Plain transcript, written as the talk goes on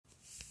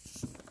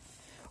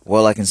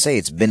Well, I can say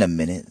it's been a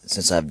minute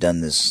since I've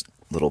done this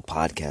little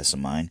podcast of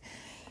mine.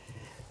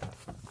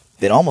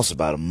 Been almost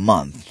about a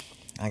month.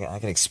 I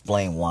can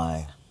explain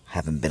why I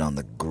haven't been on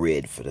the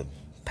grid for the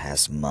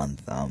past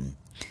month.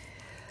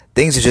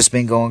 Things have just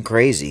been going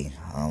crazy.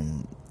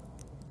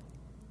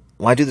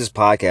 When I do this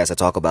podcast, I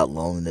talk about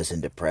loneliness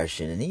and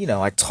depression, and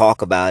I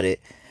talk about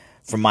it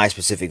from my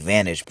specific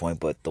vantage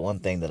point. But the one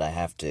thing that I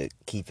have to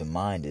keep in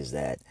mind is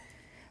that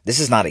this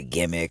is not a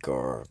gimmick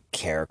or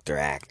character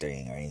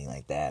acting or anything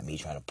like that. Me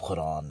trying to put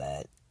on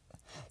that.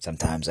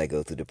 Sometimes I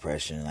go through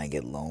depression and I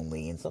get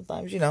lonely, and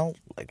sometimes,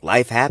 like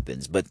life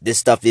happens, but this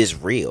stuff is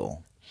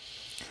real.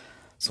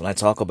 So when I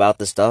talk about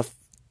the stuff,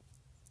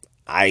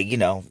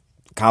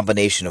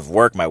 combination of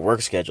work, my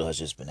work schedule has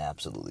just been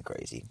absolutely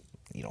crazy.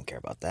 You don't care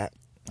about that?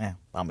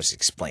 I'm just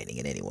explaining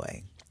it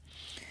anyway.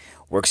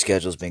 Work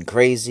schedule's been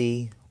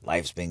crazy,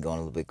 life's been going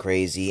a little bit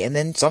crazy, and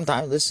then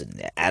sometimes, listen,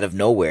 out of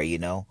nowhere,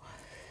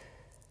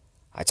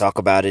 I talk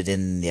about it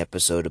in the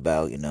episode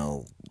about,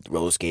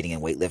 roller skating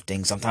and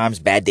weightlifting. Sometimes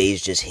bad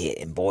days just hit,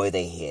 and boy,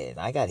 they hit. And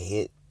I got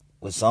hit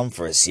with some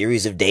for a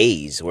series of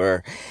days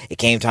where it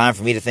came time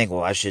for me to think,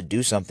 well, I should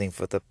do something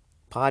for the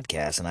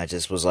podcast. And I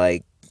just was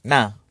like,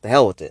 nah, the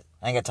hell with it.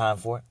 I ain't got time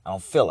for it. I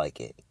don't feel like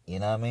it. You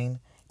know what I mean?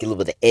 Get a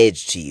little bit of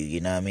edge to you,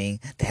 you know what I mean?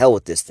 The hell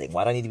with this thing.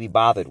 Why do I need to be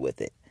bothered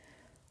with it?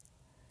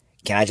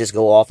 Can I just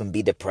go off and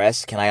be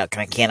depressed?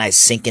 Can't I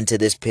sink into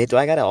this pit? Do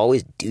I gotta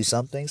always do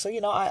something? So,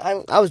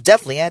 I was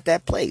definitely at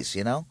that place,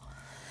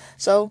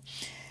 So,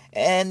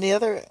 and the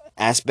other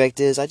aspect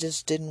is I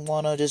just didn't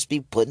want to just be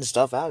putting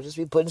stuff out.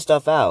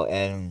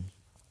 And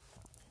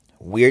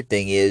weird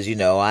thing is,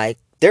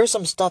 there's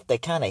some stuff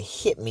that kind of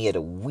hit me at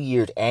a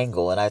weird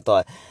angle. And I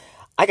thought,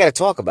 I got to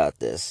talk about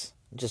this.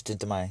 Just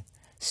into my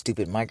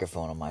stupid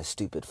microphone on my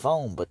stupid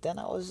phone. But then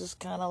I was just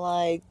kind of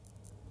like,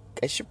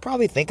 I should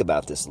probably think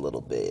about this a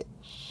little bit.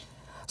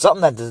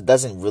 Something that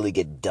doesn't really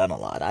get done a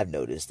lot, I've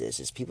noticed this,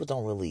 is people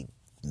don't really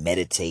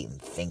meditate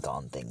and think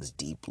on things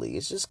deeply.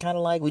 It's just kind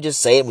of like we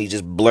just say it and we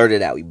just blurt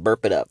it out. We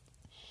burp it up.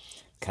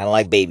 Kind of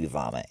like baby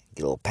vomit.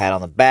 Get a little pat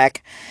on the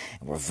back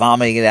and we're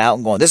vomiting it out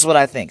and going, this is what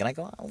I think. And I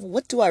go,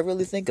 what do I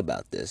really think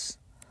about this?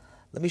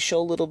 Let me show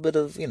a little bit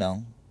of,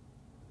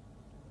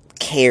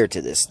 care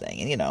to this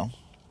thing. And,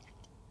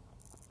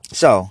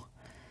 so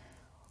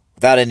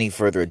without any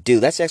further ado,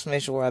 that's the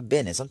explanation where I've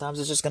been. And sometimes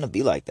it's just going to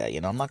be like that.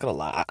 I'm not going to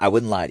lie. I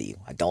wouldn't lie to you.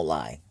 I don't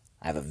lie.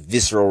 I have a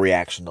visceral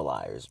reaction to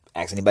liars.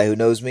 Ask anybody who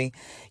knows me.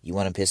 You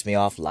want to piss me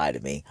off? Lie to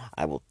me.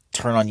 I will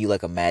turn on you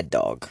like a mad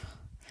dog.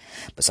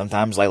 But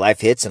sometimes like life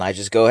hits and I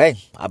just go, hey,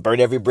 I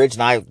burned every bridge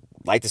and I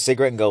light the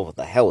cigarette and go, what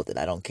the hell with it?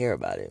 I don't care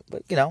about it.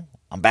 But,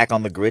 I'm back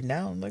on the grid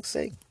now. And like I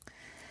say,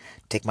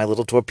 take my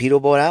little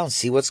torpedo boat out and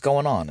see what's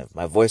going on. If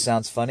my voice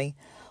sounds funny,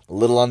 a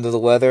little under the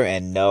weather,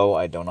 and no,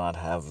 I do not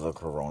have the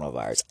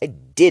coronavirus. I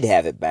did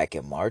have it back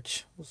in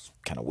March. It was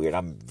kind of weird.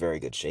 I'm in very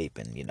good shape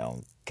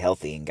and,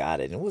 healthy and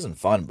got it. And it wasn't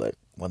fun, but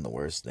wasn't the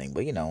worst thing.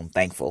 But, I'm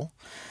thankful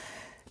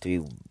to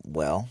be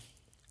well.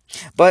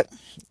 But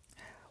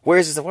where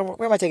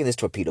am I taking this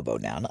torpedo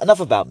boat now? Enough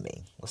about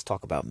me. Let's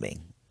talk about me.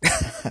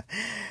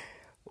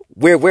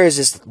 Where is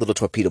this little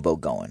torpedo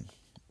boat going?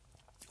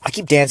 I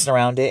keep dancing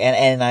around it,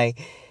 and I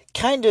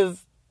kind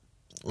of,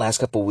 last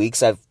couple of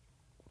weeks, I've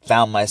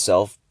found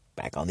myself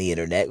back on the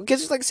internet.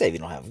 Because, like I said, if you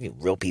don't have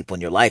real people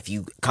in your life,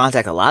 you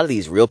contact a lot of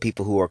these real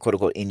people who are,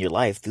 quote-unquote, in your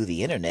life through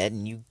the internet,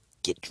 and you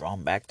get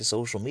drawn back to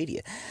social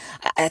media.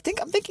 I'm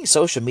thinking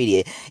social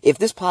media, if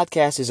this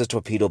podcast is a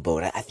torpedo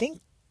boat, I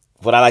think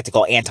what I like to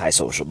call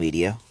anti-social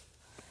media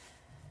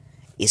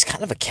is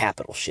kind of a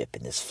capital ship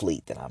in this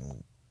fleet that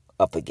I'm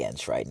up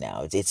against right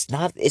now. It's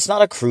not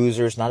a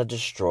cruiser, it's not a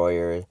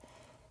destroyer, it's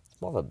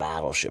more of a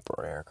battleship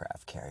or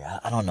aircraft carrier.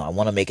 I don't know. I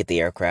want to make it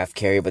the aircraft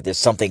carrier, but there's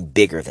something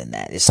bigger than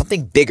that. There's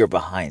something bigger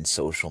behind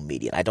social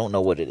media, and I don't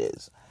know what it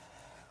is.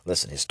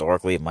 Listen,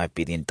 historically, it might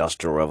be the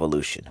Industrial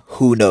Revolution.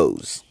 Who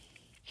knows?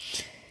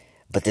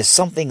 But there's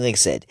something, like I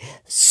said,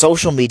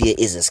 social media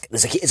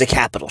is a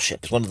capital ship.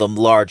 It's one of the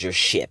larger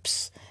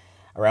ships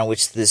around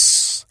which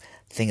this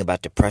thing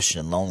about depression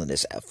and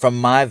loneliness, from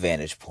my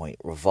vantage point,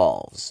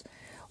 revolves.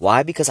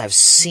 Why? Because I've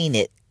seen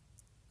it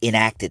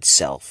enact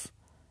itself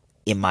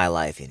in my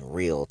life in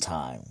real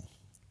time.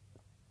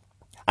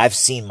 I've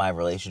seen my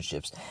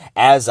relationships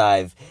as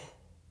I've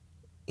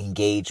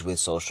engaged with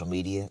social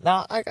media.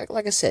 Now,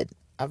 like I said,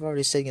 I've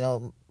already said,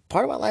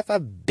 part of my life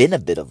I've been a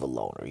bit of a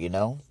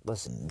loner,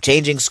 Listen,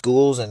 changing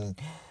schools and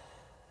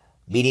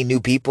meeting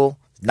new people,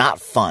 not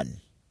fun.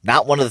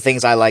 Not one of the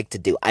things I like to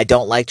do. I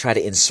don't like try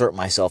to insert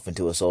myself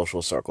into a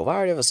social circle. If I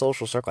already have a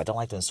social circle, I don't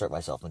like to insert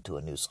myself into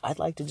a new. I'd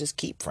like to just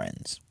keep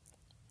friends.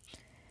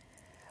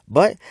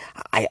 But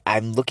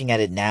I'm looking at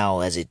it now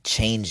as it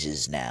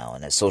changes now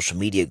and as social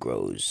media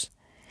grows.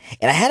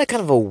 And I had a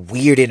kind of a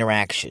weird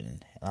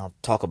interaction. And I'll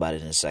talk about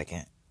it in a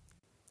second.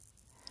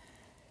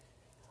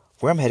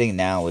 Where I'm heading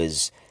now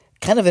is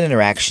kind of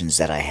interactions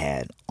that I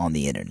had on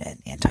the internet,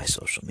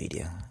 anti-social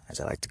media,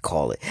 as I like to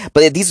call it.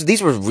 But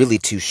these were really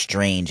two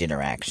strange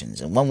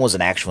interactions. And one was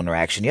an actual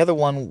interaction. The other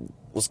one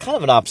was kind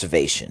of an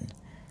observation.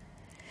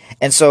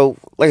 And so,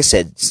 like I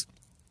said,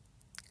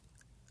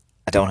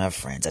 I don't have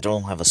friends. I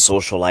don't have a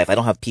social life. I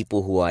don't have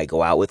people who I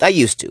go out with. I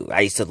used to.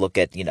 I used to look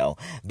at,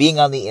 being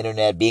on the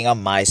internet, being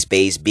on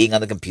MySpace, being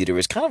on the computer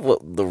is kind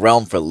of the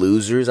realm for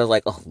losers. I was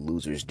like, oh,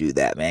 losers do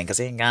that, man, because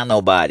they ain't got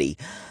nobody.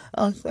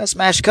 Oh,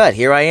 smash cut.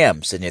 Here I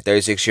am, sitting here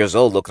 36 years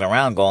old, looking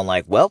around, going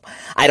like, well,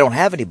 I don't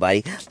have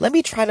anybody. Let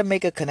me try to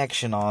make a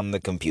connection on the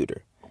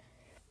computer.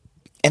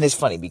 And it's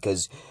funny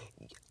because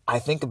I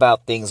think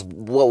about things,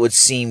 what would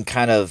seem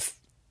kind of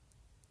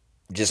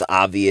just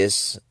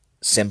obvious,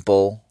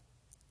 simple,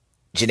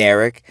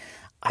 generic,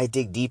 I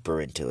dig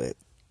deeper into it.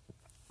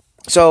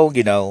 So,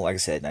 like I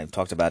said, I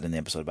talked about in the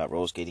episode about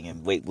roller skating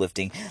and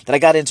weightlifting, that I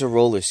got into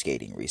roller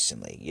skating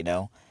recently,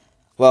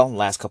 Well,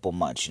 last couple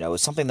months,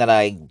 it's something that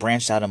I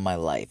branched out in my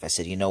life. I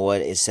said, you know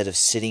what, instead of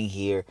sitting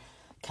here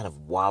kind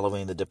of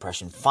wallowing in the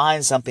depression,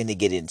 find something to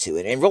get into.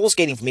 And roller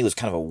skating for me was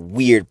kind of a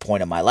weird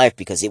point in my life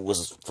because it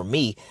was, for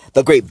me,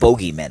 the great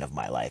bogeyman of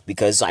my life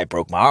because I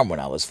broke my arm when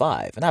I was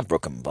 5. And I've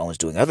broken bones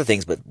doing other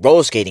things, but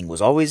roller skating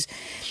was always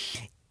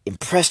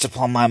impressed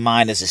upon my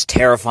mind as this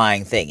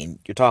terrifying thing. And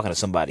you're talking to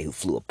somebody who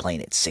flew a plane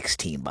at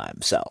 16 by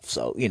himself.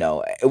 So,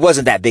 it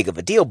wasn't that big of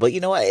a deal. But,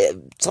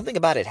 something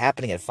about it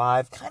happening at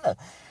 5 kind of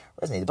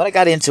resonated. But I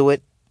got into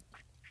it.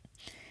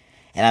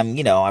 And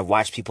I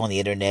watched people on the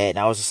internet. And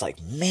I was just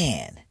like,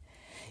 man,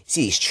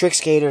 see these trick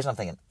skaters. I'm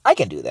thinking, I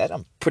can do that.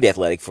 I'm pretty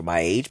athletic for my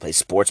age. Played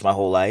sports my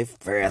whole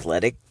life. Very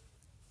athletic.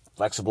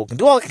 Flexible. Can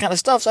do all that kind of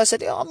stuff. So I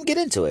said, I'm going to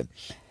get into it.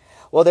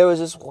 Well, there was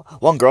this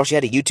one girl, she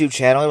had a YouTube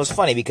channel. It was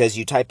funny because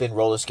you type in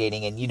roller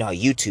skating and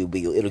YouTube,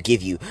 it'll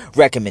give you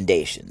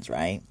recommendations,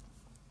 right?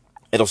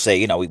 It'll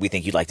say, we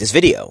think you'd like this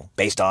video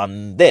based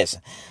on this.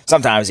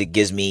 Sometimes it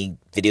gives me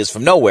videos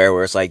from nowhere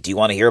where it's like, do you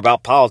want to hear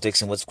about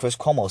politics and what Chris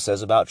Cuomo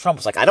says about Trump?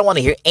 It's like, I don't want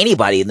to hear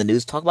anybody in the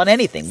news talk about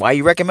anything. Why are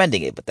you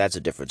recommending it? But that's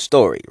a different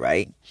story,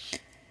 right?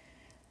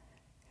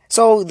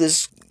 So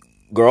this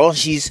girl,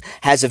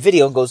 has a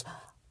video and goes,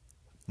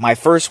 my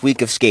first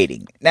week of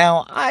skating.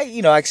 Now, I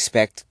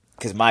expect,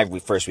 because my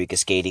first week of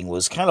skating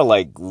was kind of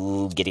like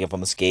getting up on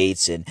the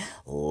skates and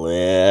a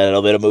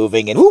little bit of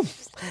moving and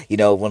whoof,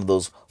 one of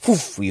those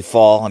whoof, where you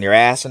fall on your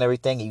ass and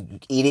everything. You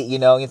eat it,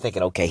 you're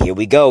thinking, okay, here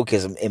we go.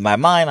 Because in my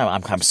mind,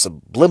 I'm kind of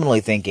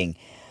subliminally thinking,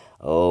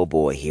 oh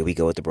boy, here we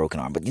go with the broken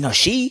arm. But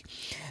she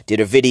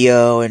did a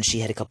video and she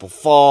had a couple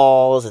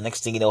falls. And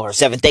next thing you know, her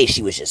 7th day,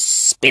 she was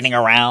just spinning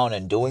around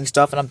and doing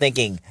stuff. And I'm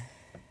thinking,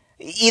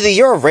 either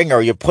you're a ringer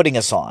or you're putting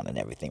us on and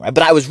everything, right?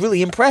 But I was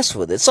really impressed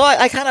with it. So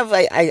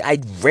I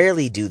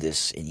rarely do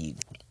this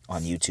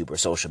on YouTube or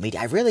social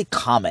media. I rarely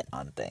comment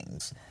on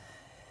things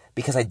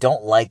because I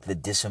don't like the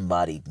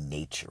disembodied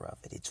nature of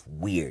it. It's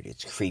weird.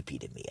 It's creepy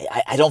to me.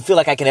 I don't feel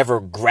like I can ever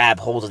grab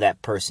hold of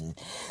that person.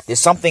 There's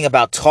something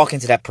about talking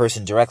to that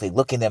person directly,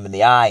 looking them in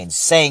the eye and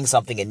saying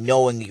something and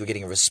knowing that you're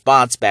getting a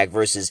response back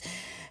versus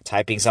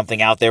typing something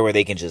out there where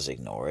they can just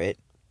ignore it.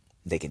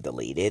 They can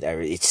delete it.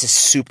 It's just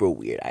super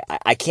weird.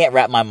 I can't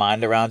wrap my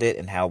mind around it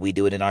and how we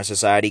do it in our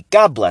society.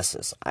 God bless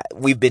us.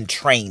 We've been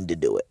trained to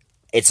do it.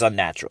 It's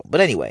unnatural.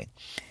 But anyway,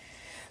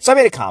 so I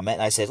made a comment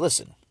and I said,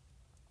 listen,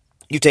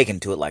 you've taken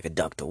to it like a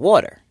duck to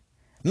water.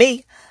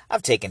 Me,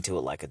 I've taken to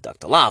it like a duck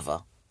to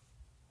lava.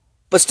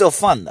 But still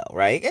fun though,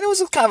 right? And it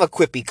was kind of a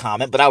quippy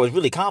comment, but I was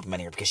really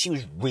complimenting her because she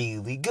was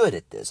really good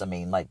at this. I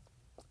mean, like,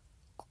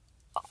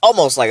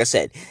 almost like I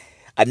said,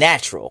 a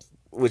natural.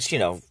 Which,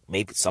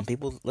 maybe some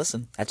people,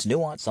 listen, that's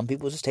nuance. Some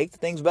people just take the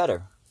things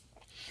better.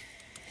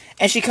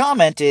 And she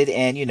commented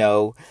and,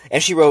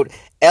 and she wrote,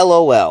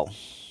 LOL.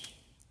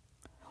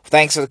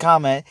 Thanks for the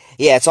comment.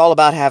 Yeah, it's all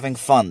about having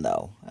fun,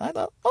 though. And I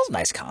thought, that was a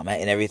nice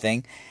comment and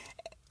everything.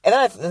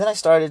 And then I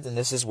started, and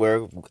this is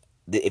where,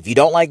 if you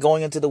don't like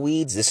going into the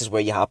weeds, this is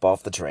where you hop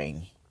off the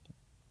train.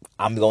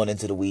 I'm going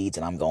into the weeds,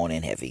 and I'm going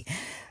in heavy.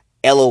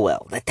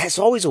 LOL. That's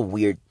always a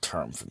weird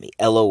term for me.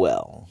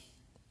 LOL.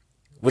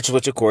 Which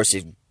of course,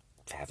 is...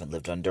 haven't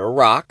lived under a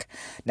rock.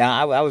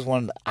 Now,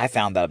 I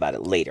found out about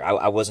it later.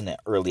 I wasn't an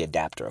early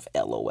adapter of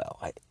LOL.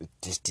 It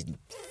just didn't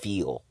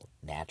feel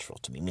natural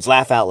to me. It means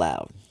laugh out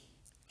loud.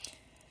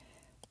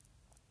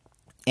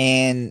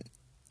 And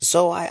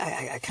so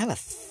I kind of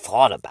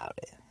thought about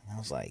it. I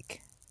was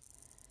like,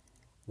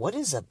 what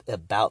is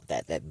about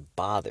that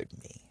bothered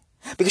me?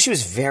 Because she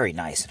was very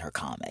nice in her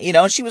comment.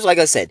 And she was, like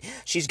I said,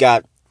 she's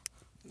got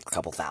a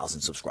couple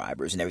thousand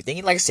subscribers and everything.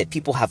 And like I said,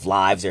 people have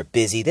lives, they're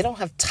busy, they don't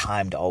have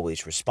time to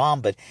always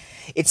respond, but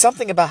it's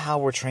something about how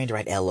we're trained to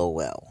write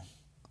LOL.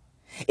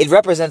 It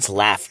represents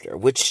laughter,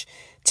 which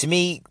to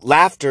me,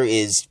 laughter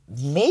is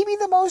maybe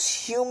the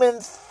most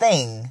human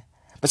thing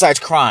besides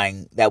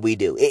crying that we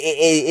do.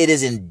 It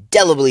is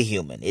indelibly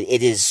human.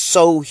 It is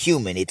so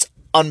human. It's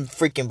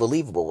unfreaking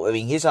believable. I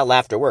mean, here's how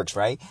laughter works,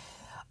 right?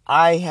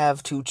 I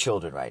have 2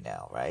 children right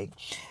now, right?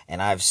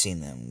 And I've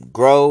seen them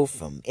grow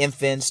from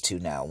infants to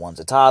now one's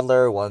a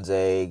toddler, one's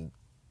a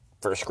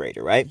first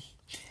grader, right?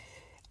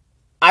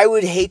 I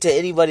would hate to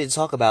anybody to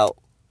talk about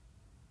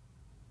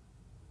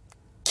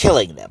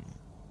killing them.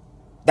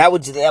 That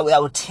would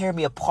tear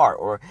me apart.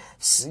 Or,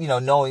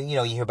 knowing,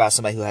 you hear about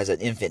somebody who has an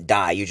infant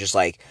die, you're just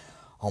like,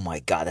 oh my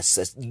God,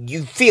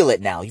 you feel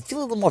it now. You feel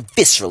it a little more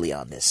viscerally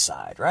on this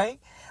side, right?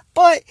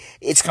 But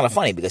it's kind of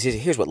funny because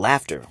here's what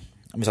laughter.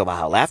 Let me talk about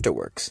how laughter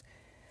works.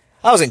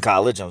 I was in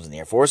college, I was in the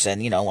Air Force,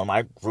 and, one of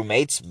my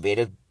roommates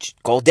made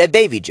called dead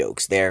baby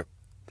jokes. They're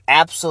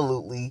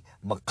absolutely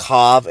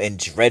macabre and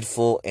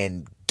dreadful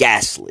and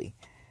ghastly.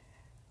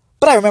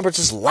 But I remember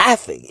just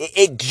laughing.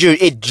 It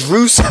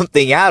drew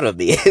something out of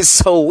me. It's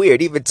so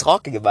weird. Even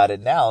talking about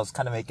it now is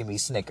kind of making me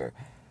snicker.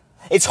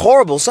 It's a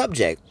horrible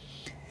subject.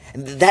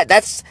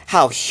 That's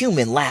how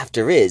human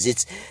laughter is.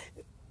 It's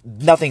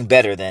nothing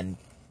better than,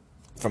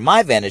 from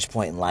my vantage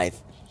point in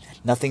life,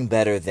 nothing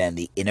better than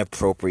the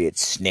inappropriate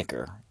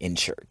snicker in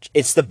church.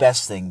 It's the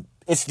best thing.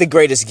 It's the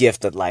greatest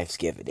gift that life's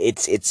given.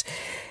 It's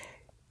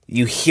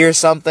you hear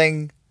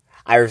something.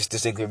 I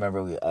distinctly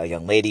remember a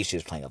young lady, she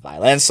was playing a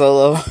violin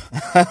solo.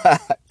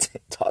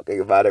 Talking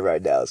about it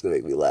right now, it's going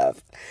to make me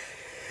laugh.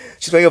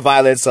 She's playing a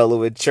violin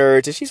solo in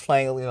church, and she's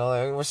playing,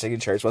 we're singing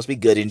church, supposed to be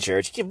good in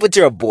church. But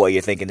you're a boy,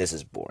 you're thinking this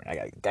is boring.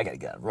 I gotta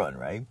get on run,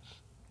 right?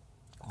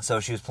 So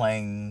she was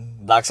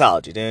playing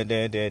doxology on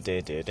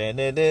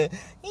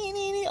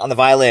the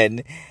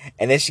violin,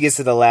 and then she gets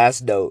to the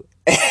last note,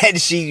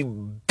 and she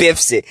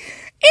biffs it.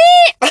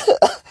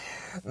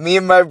 Me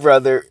and my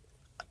brother,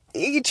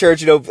 in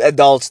church,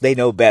 adults, they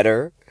know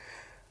better.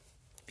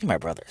 Me and my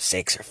brother,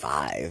 6 or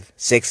 5,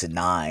 6 and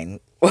 9.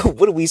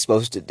 What are we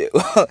supposed to do?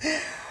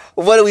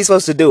 What are we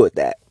supposed to do with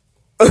that?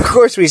 Of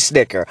course we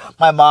snicker.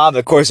 My mom,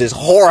 of course, is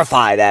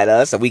horrified at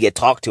us, and we get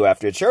talked to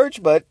after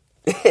church, but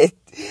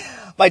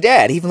my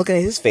dad, even looking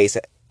at his face,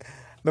 I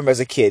remember as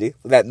a kid,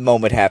 when that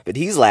moment happened,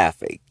 he's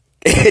laughing.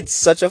 It's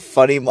such a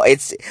funny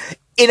it's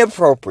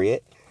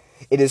inappropriate.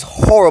 It is a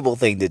horrible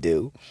thing to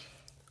do,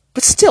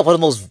 but still one of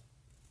the most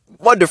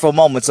wonderful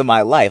moments of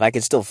my life. I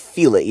can still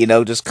feel it,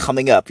 just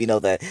coming up,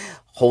 that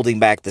holding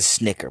back the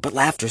snicker. But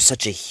laughter is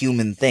such a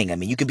human thing. I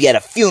mean, you could be at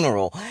a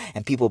funeral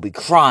and people will be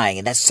crying,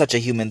 and that's such a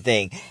human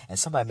thing. And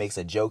somebody makes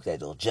a joke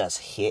that'll just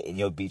hit, and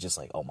you'll be just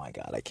like, oh my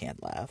God, I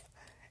can't laugh.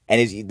 And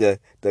it's the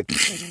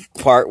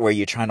part where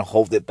you're trying to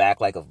hold it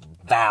back like a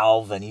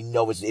valve, and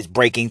it's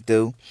breaking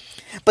through.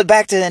 But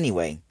back to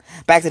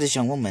this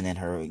young woman and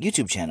her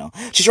YouTube channel.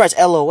 She writes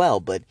LOL,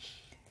 but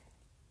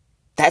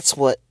that's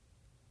what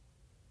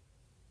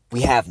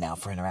we have now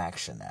for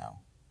interaction now.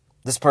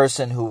 This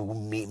person who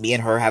me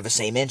and her have the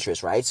same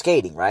interest, right?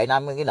 Skating, right?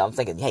 And I'm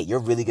thinking, hey, you're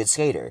a really good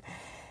skater.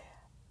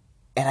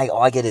 And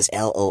all I get is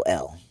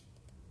LOL.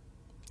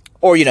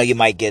 Or, you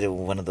might get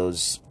one of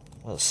those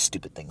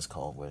stupid things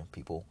called where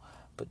people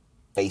put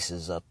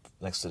faces up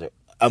next to their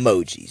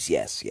emojis.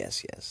 Yes.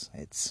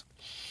 It's,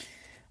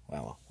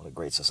 wow, what a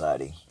great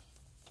society.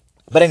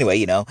 But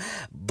anyway,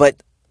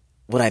 but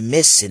what I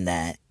miss in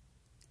that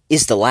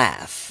is the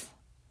laugh.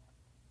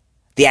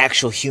 The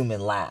actual human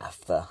laugh.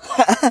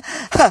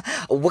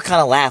 What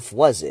kind of laugh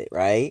was it,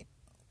 right?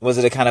 Was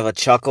it a kind of a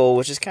chuckle,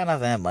 which is kind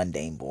of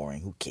mundane,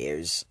 boring, who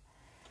cares?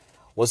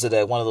 Was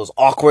it one of those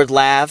awkward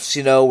laughs,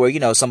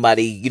 where,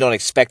 somebody you don't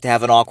expect to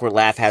have an awkward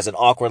laugh has an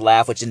awkward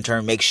laugh, which in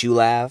turn makes you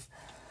laugh?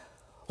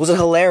 Was it a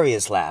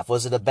hilarious laugh?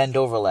 Was it a bend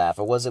over laugh?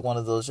 Or was it one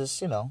of those just,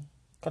 kind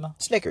of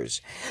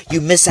snickers?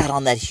 You miss out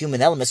on that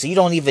human element, so you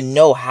don't even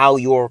know how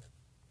your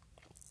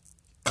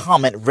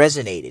comment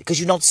resonated, because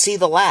you don't see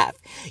the laugh.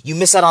 You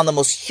miss out on the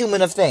most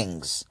human of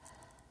things.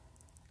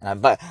 And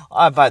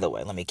by the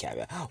way, let me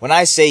caveat. When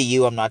I say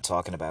you, I'm not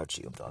talking about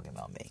you. I'm talking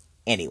about me.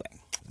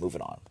 Anyway, moving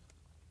on.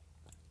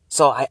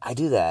 So I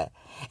do that,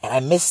 and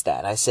I missed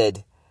that. I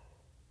said,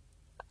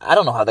 I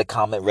don't know how the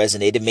comment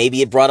resonated.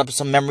 Maybe it brought up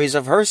some memories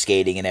of her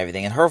skating and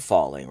everything, and her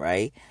falling,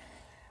 right?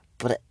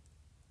 But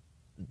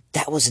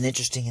that was an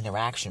interesting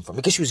interaction for me,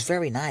 because she was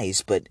very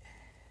nice, but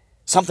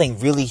something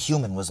really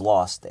human was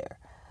lost there.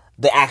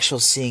 The actual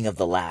seeing of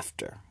the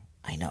laughter.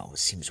 I know, it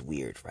seems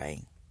weird,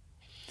 right?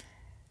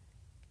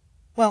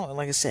 Well,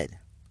 like I said,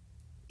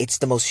 it's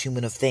the most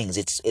human of things.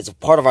 It's a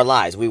part of our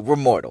lives. We're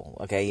mortal,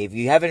 okay? If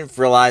you haven't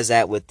realized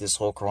that with this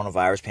whole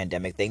coronavirus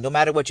pandemic thing, no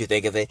matter what you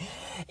think of it,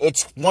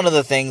 it's one of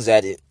the things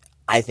that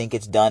I think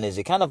it's done is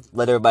it kind of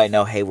let everybody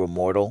know, hey, we're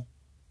mortal,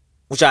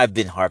 which I've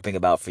been harping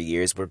about for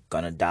years. We're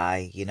gonna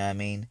die, you know what I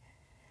mean?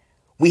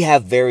 We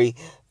have very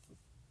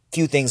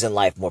few things in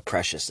life more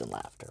precious than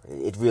laughter.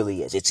 It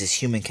really is. It's this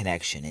human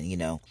connection.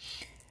 And,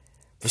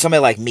 for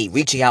somebody like me,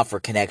 reaching out for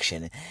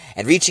connection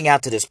and reaching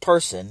out to this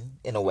person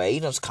in a way,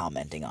 just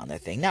commenting on their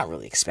thing, not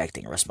really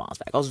expecting a response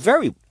back. I was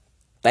very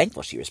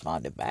thankful she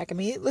responded back. I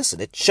mean, listen,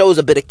 it shows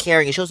a bit of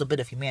caring. It shows a bit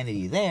of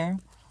humanity there.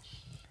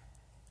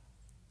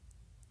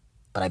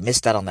 But I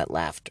missed out on that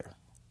laughter.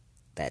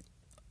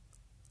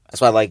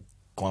 That's why I like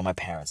going to my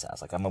parents'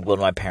 house. Like, I'm going to go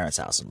to my parents'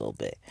 house in a little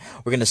bit.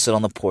 We're going to sit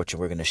on the porch and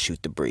we're going to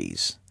shoot the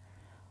breeze.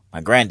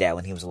 My granddad,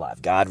 when he was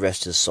alive, God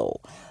rest his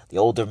soul, the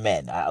older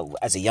men,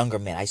 as a younger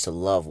man, I used to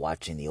love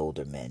watching the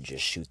older men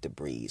just shoot the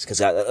breeze.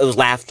 Because it was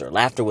laughter.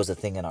 Laughter was a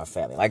thing in our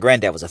family. My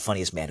granddad was the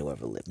funniest man who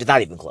ever lived.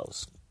 Not even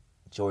close.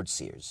 George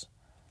Sears.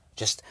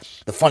 Just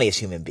the funniest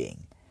human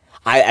being.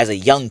 I, as a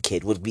young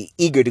kid, would be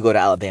eager to go to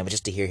Alabama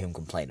just to hear him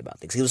complain about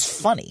things. He was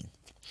funny.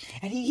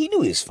 And he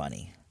knew he was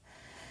funny.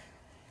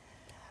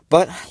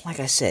 But, like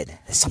I said,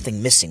 there's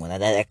something missing when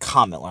that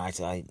comment, when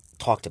I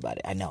talked about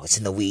it. I know, it's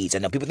in the weeds. I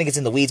know people think it's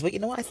in the weeds, but you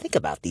know what? I think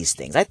about these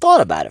things. I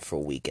thought about it for a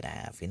week and a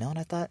half, and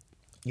I thought,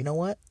 you know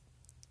what?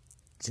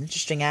 It's an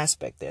interesting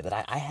aspect there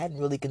that I hadn't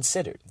really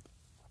considered.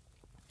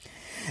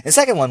 And the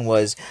second one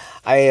was,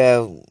 I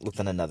looked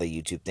on another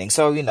YouTube thing.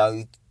 So, you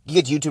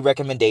get YouTube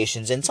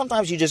recommendations, and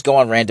sometimes you just go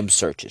on random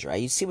searches, right?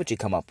 You see what you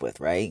come up with,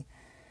 right?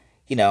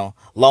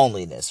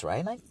 Loneliness,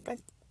 right? And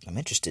I'm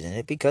interested in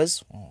it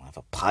because I have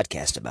a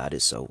podcast about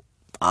it, so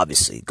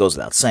obviously it goes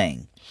without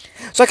saying.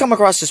 So I come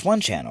across this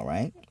one channel,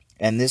 right?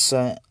 And this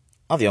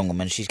other young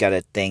woman, she's got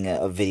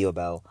a video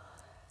about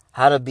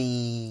how to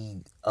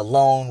be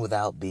alone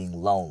without being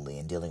lonely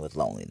and dealing with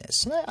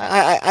loneliness. And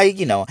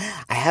I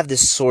have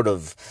this sort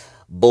of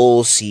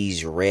bull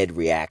sees red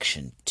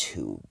reaction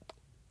to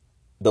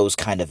those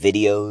kind of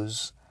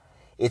videos.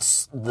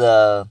 It's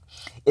the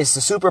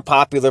super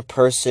popular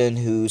person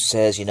who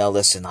says,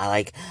 listen,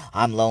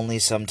 I'm lonely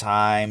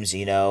sometimes,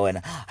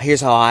 and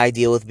here's how I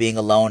deal with being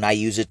alone. I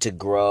use it to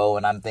grow.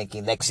 And I'm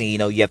thinking, next thing you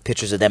know, you have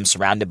pictures of them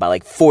surrounded by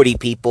 40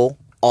 people,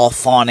 all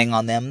fawning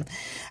on them.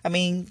 I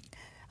mean,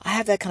 I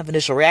have that kind of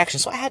initial reaction,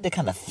 so I had to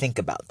kind of think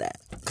about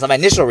that. Because my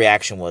initial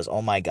reaction was,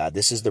 oh my God,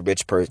 this is the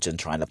rich person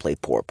trying to play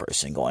poor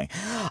person going,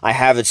 I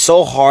have it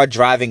so hard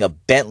driving a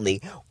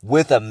Bentley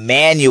with a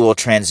manual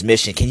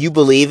transmission. Can you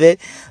believe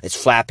it? It's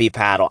flappy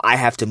paddle. I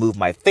have to move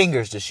my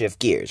fingers to shift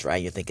gears,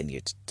 right? You're thinking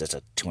it's just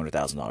a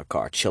 $200,000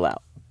 car. Chill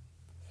out.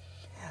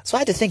 So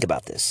I had to think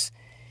about this.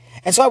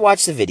 And so I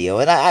watched the video,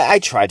 and I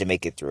tried to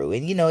make it through.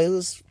 And,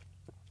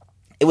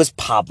 it was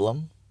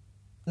problem.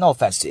 No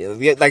offense to you.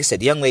 Like I said,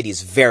 the young lady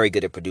is very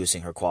good at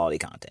producing her quality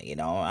content.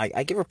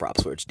 I give her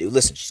props for it to do.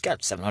 Listen, she's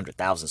got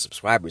 700,000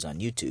 subscribers on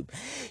YouTube.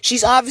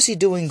 She's obviously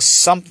doing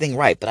something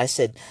right. But I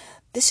said,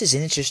 this is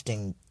an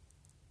interesting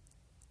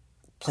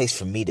place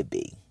for me to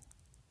be.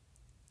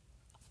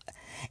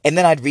 And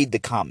then I'd read the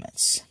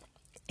comments.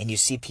 And you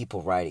see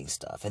people writing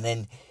stuff. And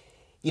then,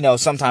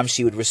 sometimes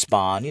she would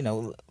respond,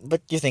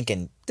 but you're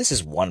thinking, this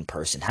is one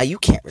person. How you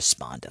can't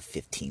respond to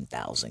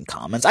 15,000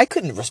 comments? I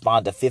couldn't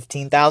respond to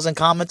 15,000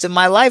 comments in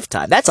my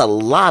lifetime. That's a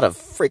lot of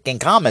freaking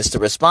comments to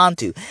respond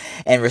to,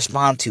 and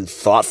respond to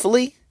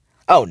thoughtfully.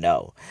 Oh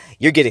no,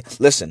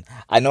 listen,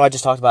 I know I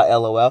just talked about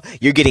LOL.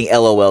 You're getting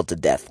LOL to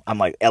death. I'm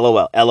like,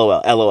 LOL,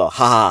 LOL, LOL,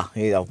 haha,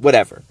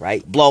 whatever,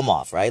 right? Blow them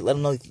off, right?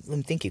 Let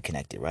them think you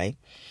connected, right?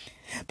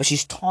 But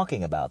she's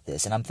talking about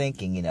this, and I'm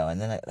thinking, and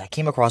then I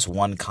came across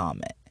one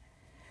comment.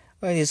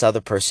 Well, this other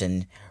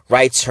person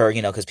writes her,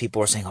 because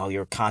people are saying, oh,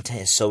 your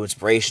content is so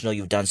inspirational.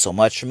 You've done so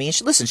much for me.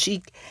 And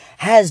she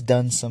has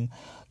done some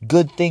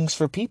good things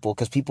for people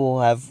because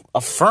people have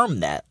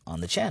affirmed that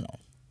on the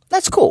channel.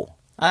 That's cool.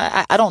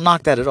 I don't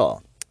knock that at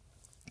all.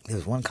 There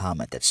was one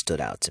comment that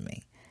stood out to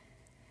me.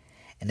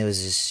 And there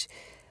was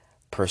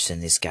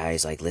this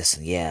guy's like,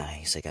 listen, yeah.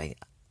 He's like,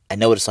 I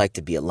know what it's like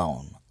to be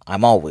alone.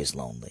 I'm always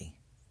lonely.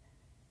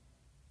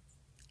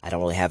 I don't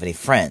really have any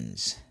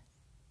friends.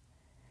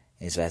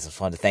 And so it's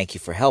fun to thank you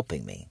for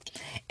helping me.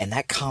 And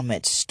that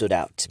comment stood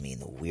out to me in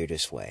the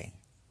weirdest way.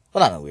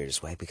 Well, not in the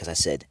weirdest way, because I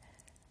said,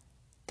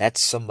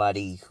 that's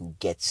somebody who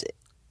gets it.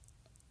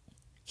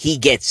 He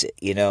gets it,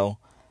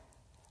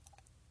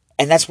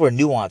 And that's where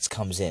nuance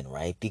comes in,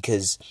 right?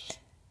 Because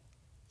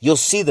you'll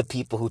see the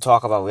people who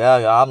talk about,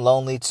 yeah, I'm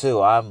lonely too.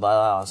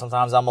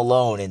 Sometimes I'm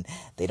alone, and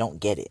they don't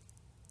get it.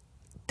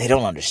 They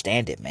don't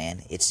understand it,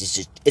 man.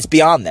 It's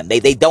beyond them.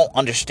 They don't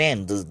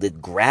understand the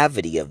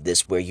gravity of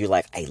this, where you're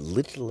like, I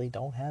literally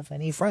don't have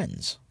any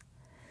friends.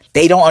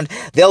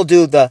 They'll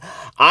do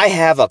I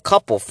have a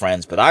couple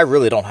friends, but I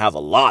really don't have a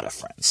lot of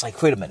friends.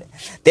 Like, wait a minute.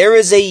 There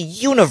is a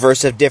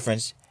universe of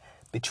difference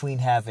between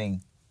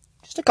having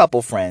just a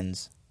couple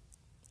friends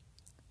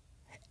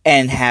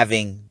and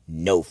having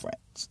no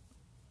friends.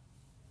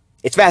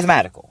 It's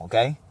mathematical,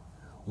 okay?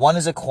 One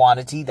is a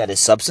quantity that is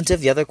substantive.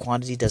 The other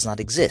quantity does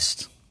not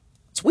exist.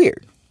 It's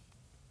weird.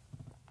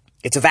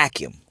 It's a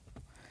vacuum.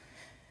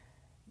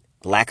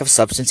 Lack of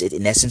substance, it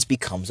in essence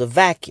becomes a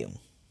vacuum.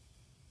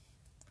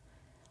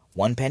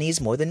 One penny is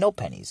more than no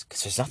pennies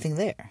because there's nothing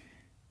there.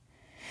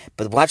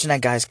 But watching that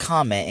guy's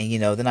comment,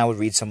 and then I would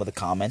read some of the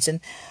comments, and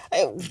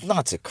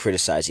not to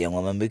criticize the young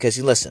woman, because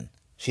listen,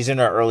 she's in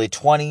her early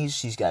 20s,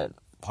 she's got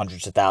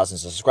hundreds of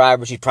thousands of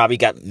subscribers, she's probably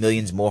got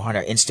millions more on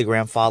her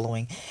Instagram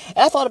following. And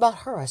I thought about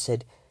her. I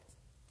said,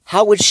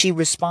 how would she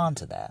respond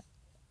to that?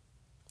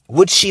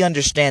 Would she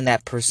understand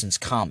that person's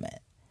comment?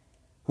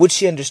 Would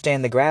she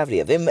understand the gravity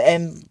of it?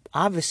 And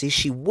obviously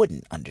she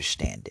wouldn't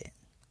understand it.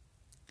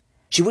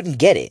 She wouldn't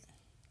get it.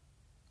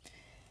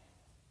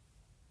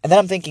 And then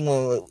I'm thinking,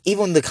 well,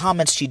 even the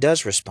comments she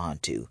does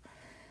respond to,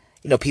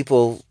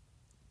 people,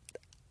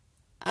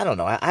 I don't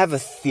know. I have a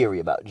theory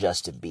about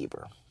Justin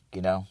Bieber,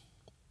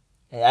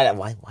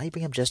 Why you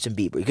bring up Justin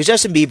Bieber? Because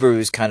Justin Bieber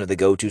is kind of the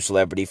go-to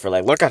celebrity for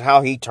look at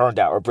how he turned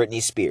out. Or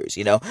Britney Spears,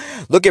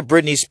 Look at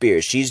Britney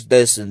Spears. She's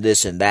this and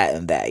this and that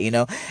and that,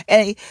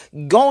 And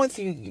going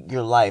through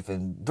your life,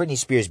 and Britney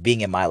Spears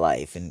being in my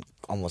life, and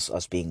almost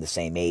us being the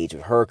same age,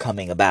 with her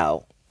coming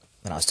about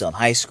when I was still in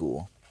high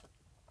school.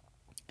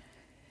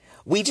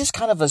 we just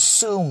kind of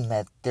assume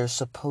that they're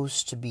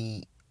supposed to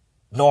be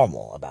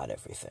normal about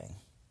everything.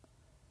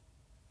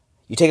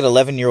 You take an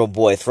 11-year-old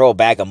boy, throw a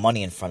bag of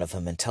money in front of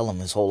him, and tell him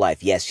his whole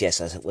life, yes,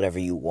 that's whatever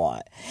you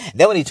want. And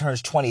then when he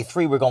turns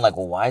 23, we're going like,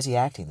 well, why is he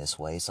acting this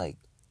way? It's like,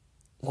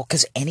 well,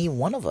 because any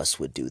one of us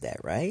would do that,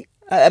 right?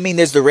 I mean,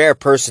 there's the rare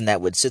person that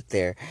would sit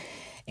there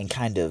and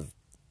kind of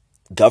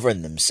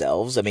govern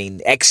themselves. I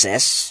mean,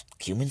 excess.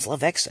 Humans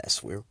love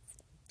excess.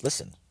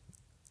 Listen,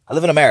 I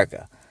live in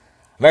America.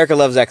 America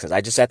loves excess. I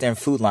just sat there in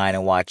Food Line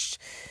and watched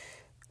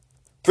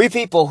 3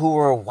 people who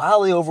were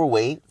wildly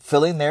overweight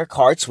filling their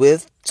carts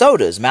with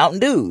sodas, Mountain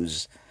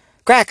Dews,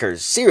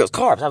 crackers, cereals,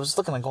 carbs. I was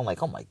looking and going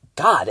like, oh my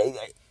God.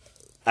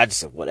 I just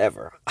said,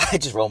 whatever. I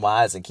just roll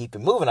my eyes and keep it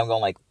moving. I'm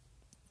going like,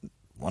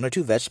 1 or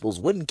 2 vegetables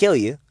wouldn't kill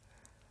you.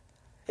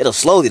 It'll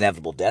slow the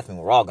inevitable death. I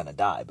mean, we're all going to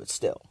die, but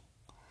still.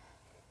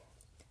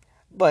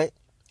 But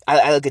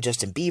I look at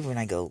Justin Bieber and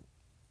I go,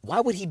 why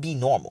would he be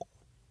normal?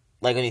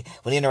 Like when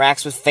he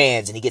interacts with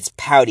fans and he gets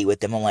pouty with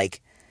them, I'm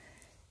like,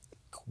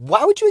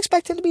 why would you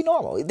expect him to be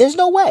normal? There's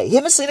no way.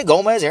 Him and Selena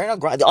Gomez, Ariana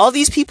Grande, all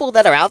these people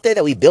that are out there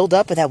that we build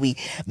up and that we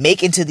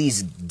make into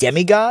these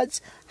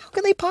demigods, how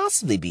can they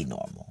possibly be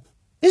normal?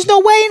 There's no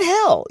way in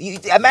hell. You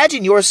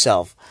imagine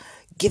yourself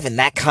given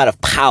that kind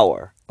of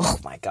power. Oh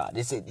my God.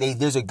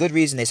 There's a good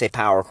reason they say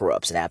power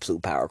corrupts, and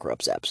absolute power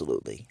corrupts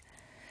absolutely.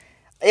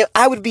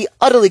 I would be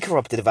utterly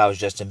corrupted if I was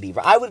Justin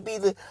Bieber. I would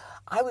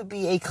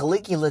be a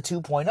Caligula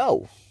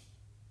 2.0.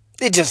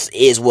 It just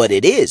is what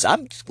it is.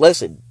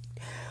 Listen,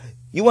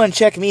 you want to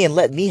check me and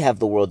let me have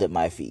the world at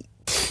my feet.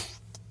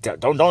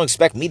 Don't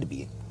expect me to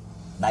be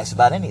nice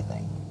about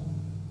anything.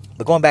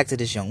 But going back to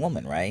this young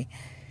woman, right?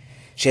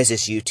 She has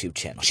this YouTube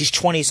channel. She's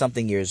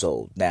 20-something years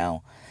old.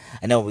 Now,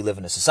 I know we live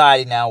in a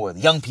society now where the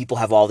young people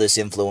have all this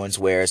influence,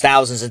 whereas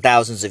thousands and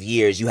thousands of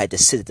years you had to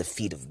sit at the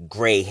feet of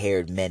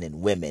gray-haired men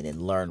and women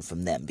and learn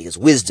from them because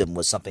wisdom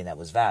was something that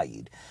was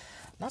valued.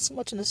 Not so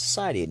much in the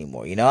society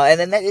anymore, you know, and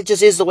then it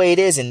just is the way it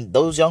is, and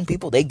those young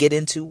people, they get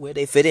into where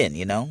they fit in,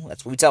 you know,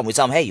 that's what we tell them. We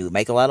tell them, hey, you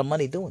make a lot of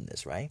money doing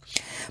this, right?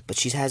 But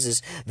she has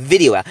this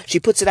video out,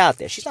 she puts it out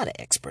there. She's not an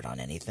expert on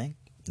anything,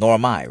 nor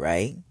am I,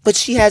 right? But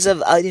she has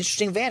an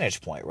interesting vantage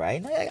point,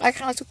 right? I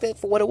kind of took that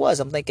for what it was.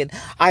 I'm thinking,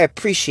 I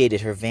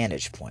appreciated her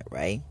vantage point,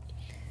 right?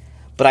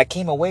 But I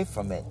came away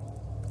from it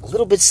a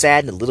little bit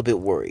sad and a little bit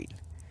worried.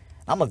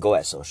 I'm going to go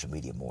at social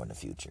media more in the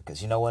future.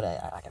 Because you know what?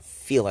 I can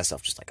feel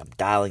myself just like I'm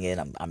dialing in.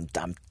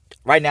 I'm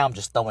right now I'm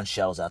just throwing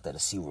shells out there to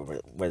see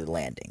where they're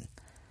landing.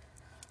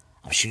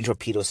 I'm shooting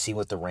torpedoes, seeing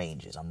what the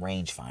range is. I'm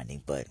range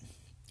finding. But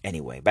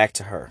anyway, back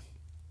to her.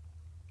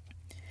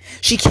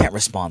 She can't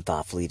respond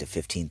thoughtfully to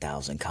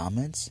 15,000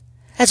 comments.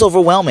 That's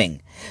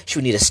overwhelming. She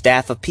would need a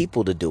staff of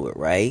people to do it,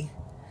 right?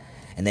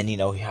 And then, you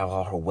know, you have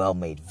all her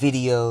well-made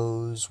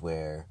videos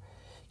where,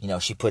 you know,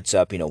 she puts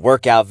up, you know,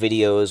 workout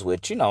videos,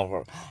 which, you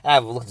know,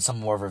 I've looked at some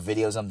more of her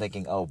videos. I'm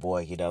thinking, oh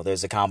boy, you know,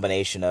 there's a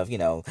combination of, you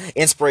know,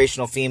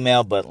 inspirational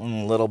female, but a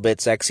little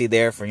bit sexy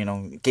there for, you know,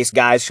 in case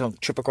guys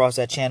trip across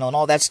that channel and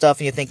all that stuff.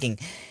 And you're thinking,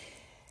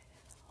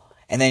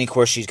 and then, of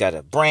course, she's got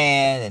a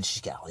brand and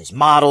she's got all these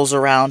models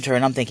around her.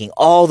 And I'm thinking,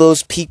 all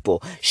those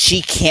people,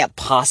 she can't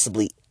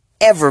possibly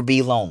ever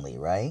be lonely,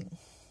 right?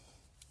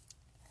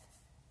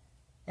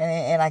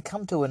 And I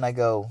come to it and I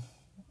go,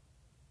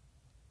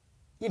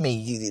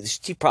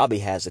 she probably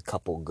has a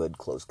couple good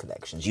close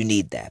connections. You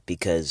need that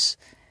because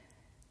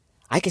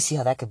I can see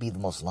how that could be the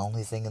most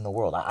lonely thing in the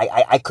world.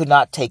 I could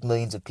not take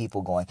millions of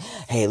people going,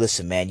 hey,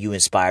 listen, man, you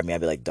inspired me.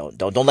 I'd be like,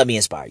 don't let me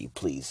inspire you,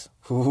 please.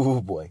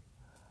 Ooh, boy.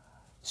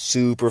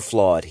 Super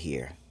flawed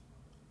here.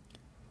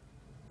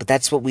 But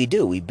that's what we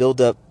do. We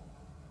build up,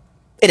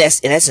 in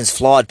essence,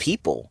 flawed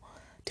people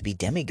to be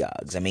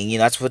demigods. I mean, you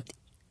know, that's what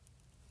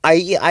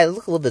I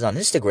look a little bit on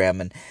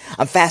Instagram, and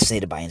I'm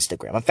fascinated by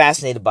Instagram. I'm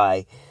fascinated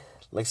by,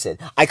 like I said,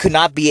 I could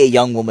not be a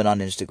young woman on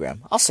Instagram.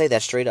 I'll say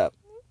that straight up.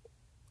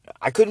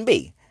 I couldn't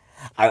be.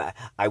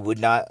 I would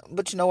not.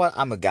 But you know what?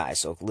 I'm a guy,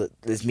 so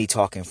it's me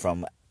talking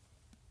from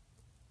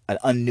an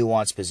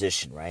unnuanced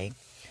position, right?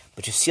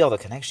 But you see all the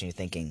connection. You're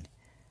thinking,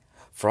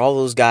 for all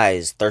those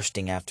guys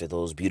thirsting after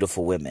those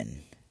beautiful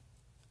women,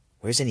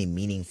 where's any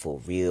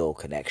meaningful, real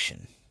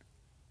connection?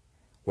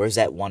 Where's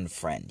that one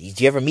friend? Do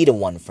you ever meet a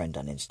one friend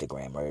on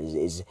Instagram? Or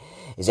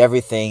is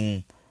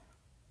everything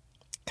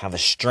kind of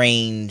a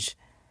strange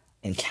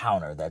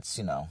encounter that's,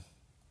 you know,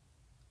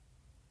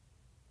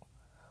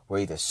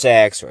 where either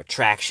sex or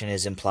attraction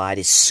is implied?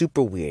 It's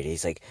super weird.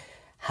 It's like,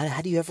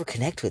 how do you ever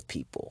connect with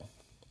people?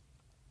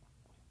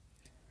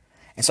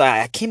 And so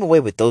I came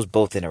away with those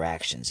both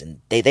interactions,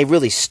 and they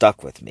really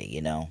stuck with me,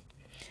 you know.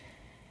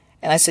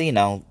 And I said, you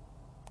know,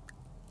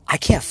 I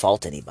can't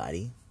fault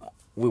anybody.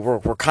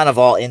 We're kind of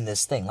all in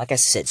this thing. Like I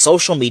said,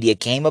 social media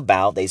came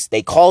about.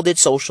 They called it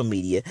social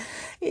media.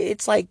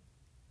 It's like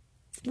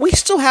we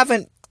still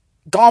haven't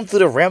gone through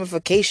the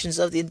ramifications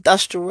of the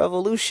Industrial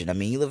Revolution. I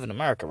mean, you live in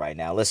America right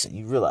now. Listen,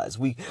 you realize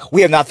we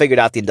have not figured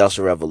out the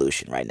Industrial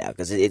Revolution right now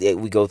because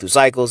we go through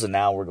cycles, and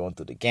now we're going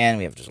through it again.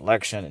 We have this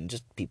election and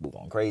just people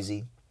going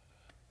crazy.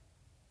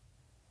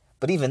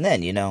 But even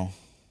then, you know,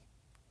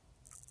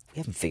 we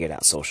haven't figured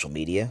out social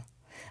media.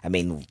 I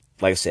mean,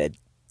 like I said,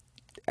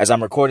 as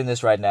I'm recording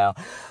this right now,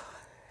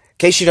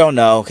 in case you don't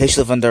know, in case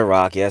you live under a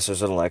rock, yes,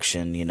 there's an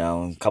election,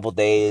 a couple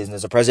days, and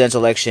there's a presidential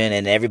election,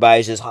 and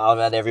everybody's just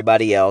hollering at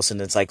everybody else, and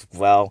it's like,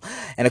 well,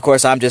 and of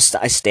course, I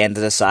stand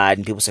to the side,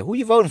 and people say, who are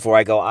you voting for?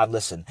 I go,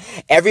 listen,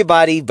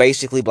 everybody,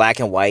 basically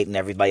black and white, and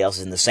everybody else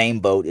is in the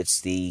same boat.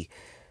 It's the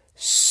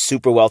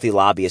super wealthy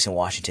lobbyists in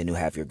Washington who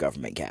have your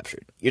government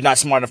captured. You're not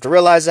smart enough to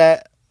realize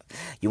that.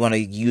 You want to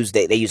use,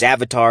 they use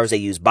avatars, they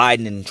use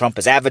Biden and Trump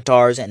as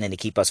avatars, and then they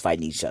keep us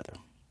fighting each other.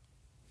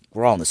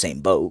 We're all in the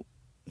same boat.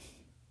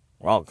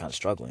 We're all kind of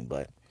struggling,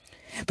 but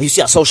you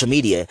see how social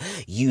media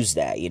use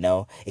that,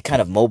 It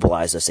kind of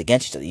mobilizes us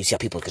against each other. You see how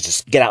people could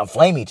just get out and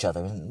flame each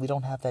other, and we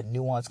don't have that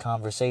nuanced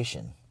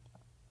conversation.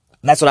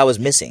 And that's what I was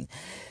missing.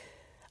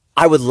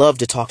 I would love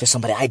to talk to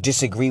somebody I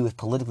disagree with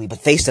politically, but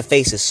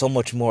face-to-face is so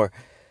much more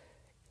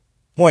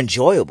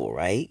enjoyable,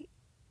 right?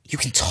 You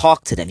can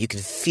talk to them. You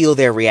can feel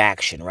their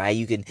reaction, right?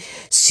 You can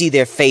see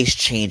their face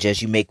change as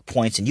you make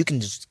points, and you can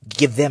just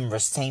give them the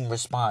same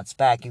response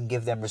back. You can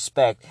give them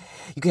respect.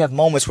 You can have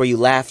moments where you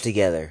laugh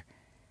together.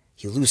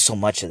 You lose so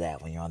much of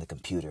that when you're on the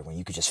computer, when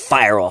you can just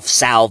fire off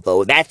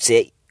salvo. That's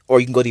it. Or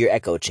you can go to your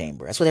echo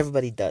chamber. That's what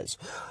everybody does.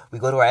 We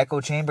go to our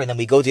echo chamber, and then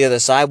we go to the other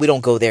side. We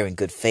don't go there in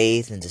good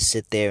faith and just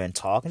sit there and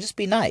talk and just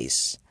be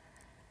nice.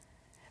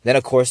 Then,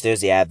 of course,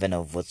 there's the advent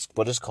of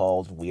what is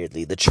called,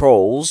 weirdly, the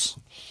trolls,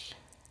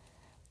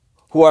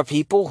 who are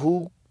people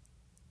who,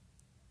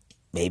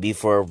 maybe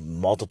for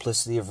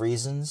multiplicity of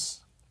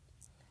reasons,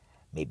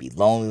 maybe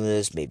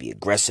loneliness, maybe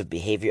aggressive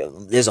behavior.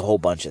 There's a whole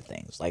bunch of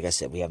things. Like I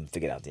said, we haven't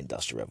figured out the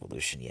Industrial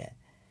Revolution yet.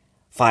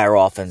 Fire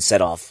off and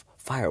set off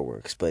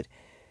fireworks. But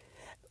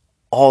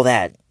all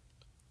that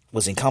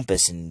was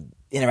encompassed in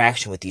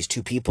interaction with these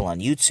two people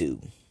on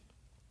YouTube.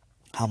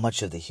 How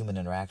much of the human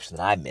interaction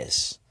that I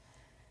miss.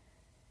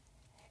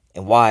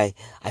 And why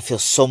I feel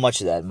so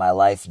much of that in my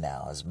life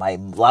now. As a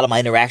lot of my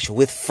interaction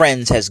with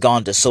friends has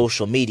gone to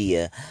social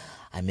media.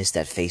 I miss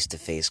that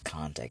face-to-face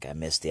contact. I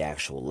miss the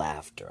actual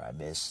laughter. I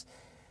miss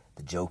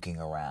the joking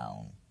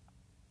around,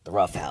 the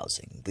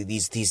roughhousing.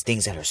 These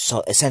things that are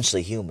so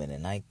essentially human.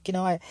 And I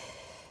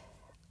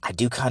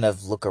do kind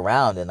of look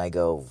around and I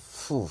go,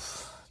 phew,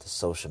 the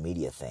social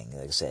media thing.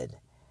 Like I said,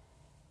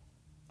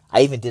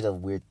 I even did a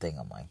weird thing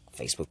on my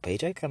Facebook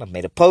page. I kind of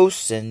made a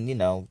post and,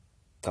 a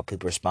couple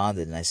people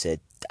responded, and I said,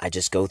 I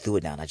just go through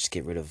it now, and I just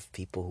get rid of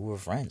people who were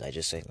friends. I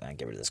just say, I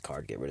get rid of this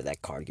card, get rid of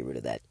that card, get rid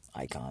of that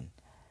icon.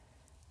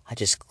 I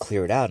just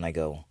clear it out, and I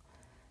go,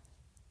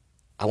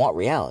 I want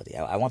reality.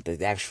 I want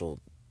the actual,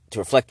 to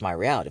reflect my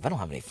reality. If I don't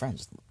have any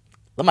friends,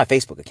 let my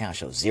Facebook account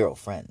show 0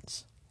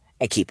 friends,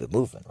 and keep it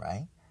moving,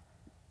 right?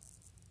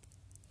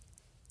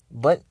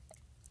 But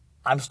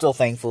I'm still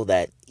thankful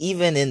that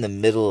even in the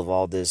middle of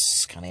all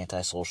this kind of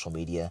anti-social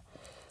media,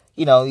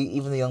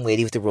 even the young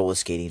lady with the roller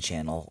skating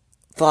channel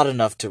thought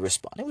enough to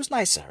respond. It was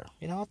nice of her.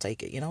 I'll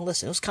take it.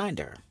 Listen, it was kind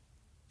to her.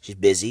 She's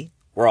busy.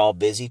 We're all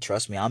busy.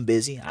 Trust me, I'm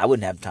busy. I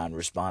wouldn't have time to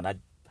respond.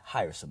 I'd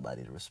hire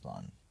somebody to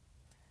respond.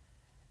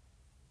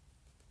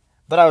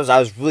 But I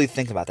was really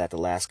thinking about that the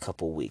last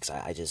couple of weeks.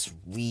 I just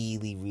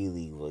really,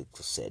 really, like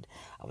I said,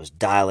 I was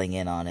dialing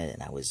in on it,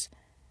 and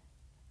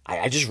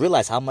I just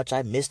realized how much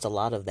I missed a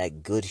lot of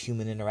that good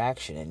human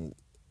interaction. And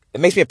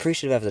it makes me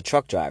appreciative as a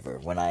truck driver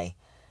when I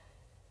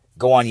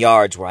go on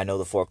yards where I know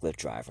the forklift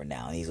driver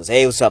now. And he goes,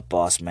 hey, what's up,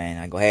 boss,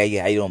 man? I go, hey,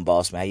 how you doing,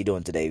 boss, man? How you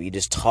doing today? You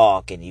just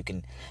talk and you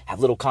can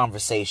have little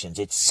conversations.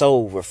 It's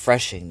so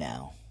refreshing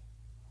now.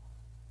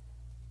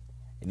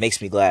 It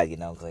makes me glad,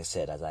 because I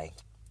said,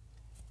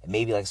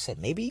 maybe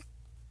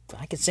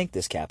I can sink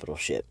this capital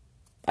ship.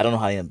 I don't know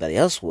how anybody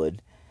else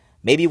would.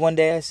 Maybe one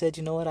day I said,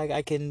 you know what,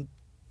 I can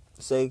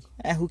say,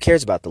 who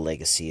cares about the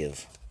legacy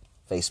of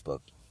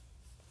Facebook?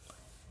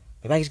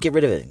 Maybe I can just get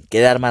rid of it,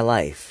 get it out of my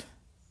life.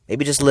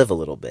 Maybe just live a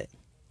little bit.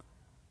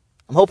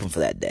 I'm hoping for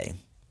that day.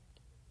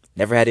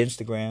 Never had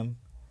Instagram.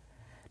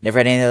 Never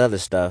had any of that other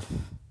stuff.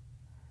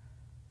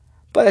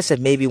 But I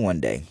said maybe one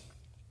day.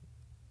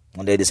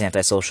 One day this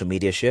anti-social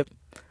media ship,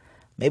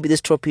 maybe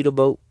this torpedo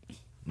boat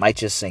might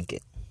just sink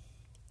it.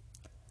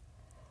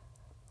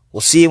 We'll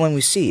see you when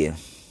we see you.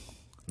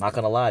 I'm not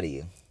going to lie to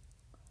you.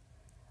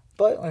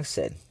 But like I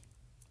said,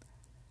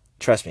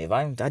 trust me, if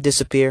I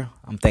disappear,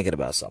 I'm thinking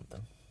about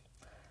something.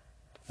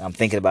 I'm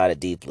thinking about it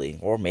deeply.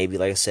 Or maybe,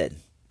 like I said,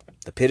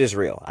 the pit is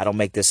real. I don't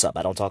make this up.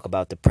 I don't talk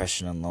about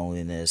depression and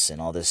loneliness and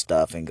all this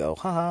stuff and go,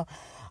 haha,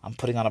 I'm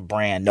putting on a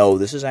brand. No,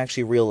 this is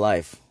actually real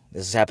life.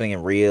 This is happening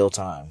in real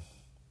time.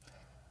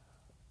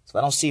 So if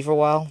I don't see you for a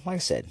while, like I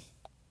said,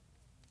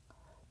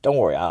 don't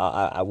worry.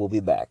 I will be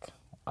back.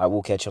 I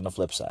will catch you on the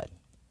flip side.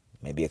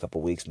 Maybe a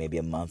couple weeks, maybe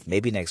a month,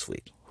 maybe next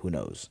week. Who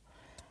knows?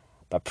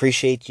 But I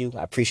appreciate you.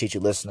 I appreciate you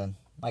listening.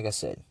 Like I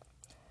said,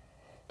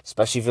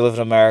 especially if you live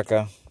in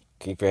America,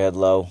 keep your head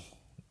low.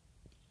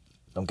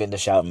 Don't get into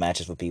shouting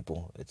matches with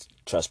people.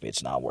 Trust me,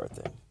 it's not worth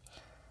it.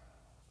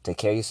 Take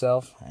care of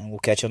yourself, and we'll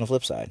catch you on the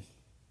flip side.